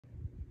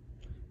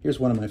Here's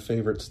one of my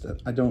favorites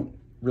that I don't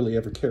really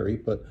ever carry,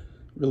 but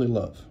really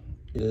love.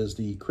 It is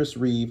the Chris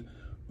Reeve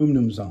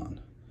Umnumzaan.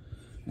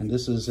 And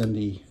this is in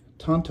the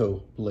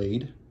Tanto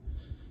blade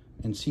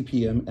and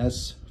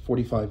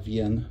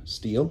CPM-S45VN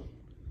steel.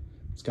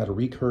 It's got a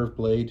recurve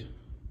blade,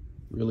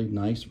 really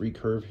nice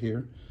recurve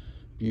here.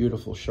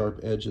 Beautiful sharp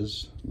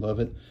edges, love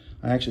it.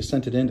 I actually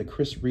sent it in to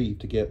Chris Reeve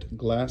to get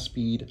glass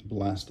bead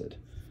blasted.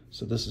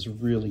 So this is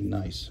really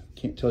nice.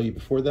 Can't tell you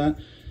before that,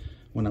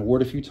 when I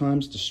wore it a few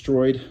times,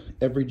 destroyed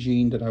every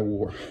jean that I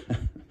wore.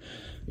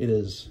 It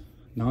is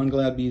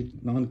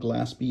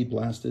non-glass bead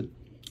blasted.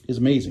 Is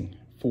amazing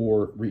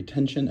for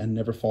retention and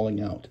never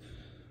falling out.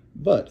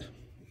 But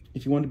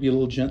if you want to be a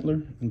little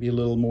gentler and be a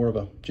little more of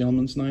a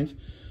gentleman's knife,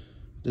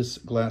 this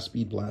glass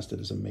bead blasted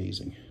is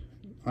amazing.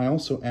 I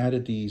also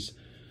added these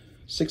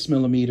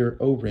 6mm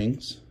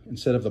O-rings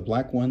instead of the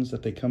black ones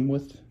that they come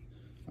with.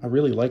 I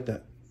really like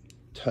that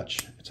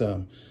touch. It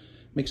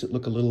makes it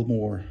look a little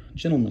more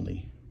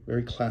gentlemanly,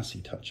 very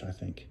classy touch, I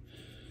think.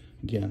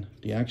 Again,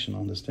 the action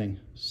on this thing,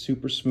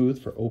 super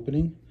smooth for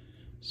opening,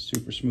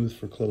 super smooth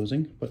for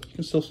closing, but you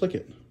can still flick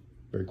it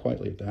very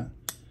quietly at that.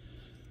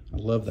 I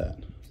love that.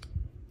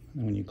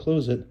 And when you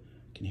close it,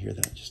 you can hear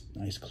that just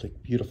nice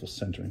click, beautiful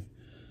centering.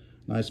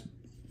 Nice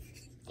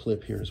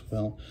clip here as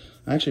well.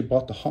 I actually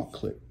bought the hawk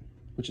clip,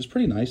 which is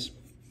pretty nice,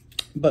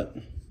 but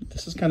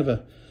this is kind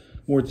of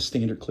more the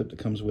standard clip that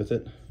comes with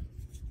it.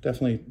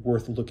 Definitely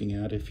worth looking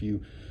at if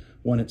you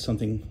wanted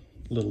something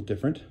a little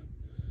different.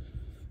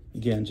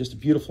 Again, just a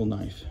beautiful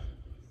knife.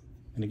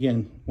 And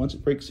again, once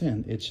it breaks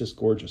in, it's just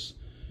gorgeous.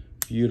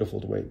 Beautiful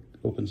the way it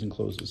opens and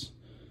closes.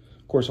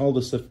 Of course, all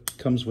this stuff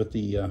comes with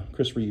the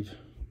Chris Reeve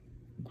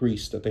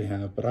grease that they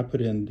have, but I put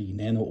in the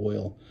nano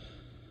oil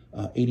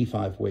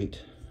 85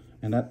 weight,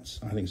 and that's,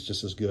 I think it's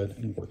just as good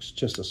and works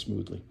just as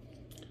smoothly.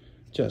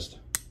 Just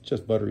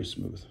buttery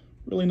smooth.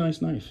 Really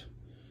nice knife.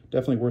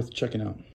 Definitely worth checking out.